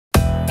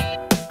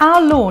Our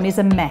lawn is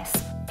a mess.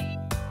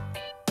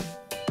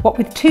 What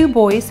with 2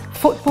 boys,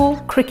 football,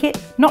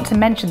 cricket, not to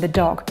mention the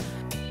dog.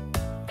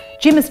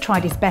 Jim has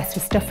tried his best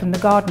with stuff from the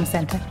garden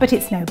centre, but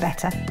it's no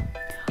better.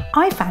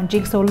 I found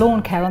Jigsaw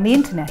Lawn Care on the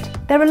internet.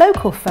 They're a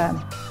local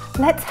firm.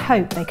 Let's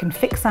hope they can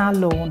fix our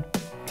lawn.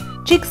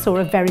 Jigsaw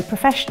are very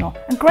professional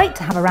and great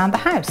to have around the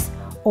house.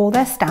 All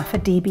their staff are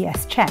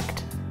DBS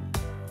checked.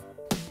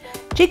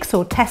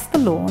 Jigsaw tests the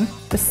lawn,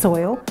 the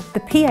soil, the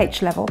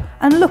pH level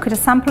and look at a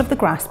sample of the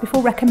grass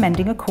before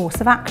recommending a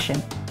course of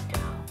action.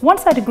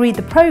 Once I'd agreed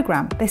the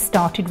programme, they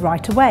started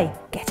right away,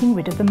 getting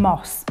rid of the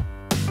moss.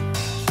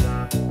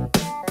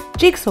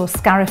 Jigsaw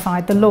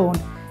scarified the lawn.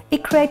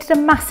 It created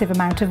a massive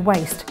amount of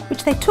waste,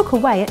 which they took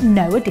away at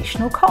no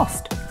additional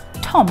cost.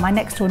 Tom, my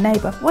next door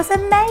neighbour, was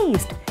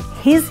amazed.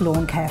 His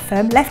lawn care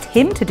firm left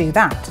him to do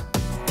that.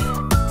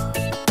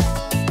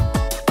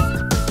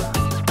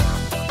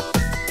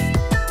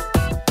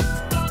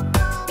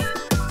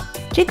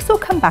 Jigsaw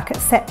come back at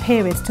set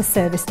periods to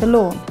service the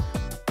lawn.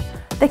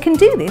 They can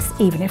do this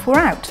even if we're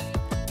out.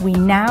 We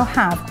now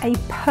have a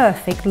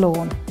perfect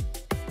lawn.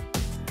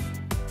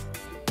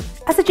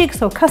 As a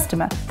Jigsaw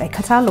customer, they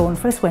cut our lawn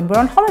for us when we're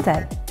on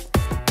holiday.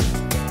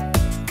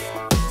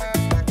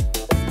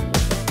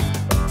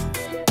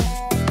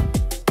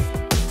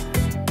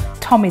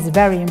 Tom is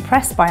very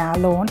impressed by our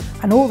lawn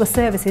and all the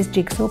services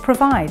Jigsaw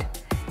provide.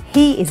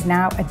 He is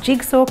now a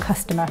Jigsaw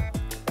customer.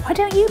 Why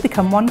don't you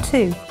become one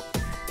too?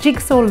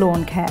 Jigsaw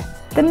Lawn Care,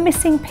 the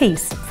missing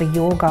piece for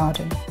your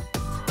garden.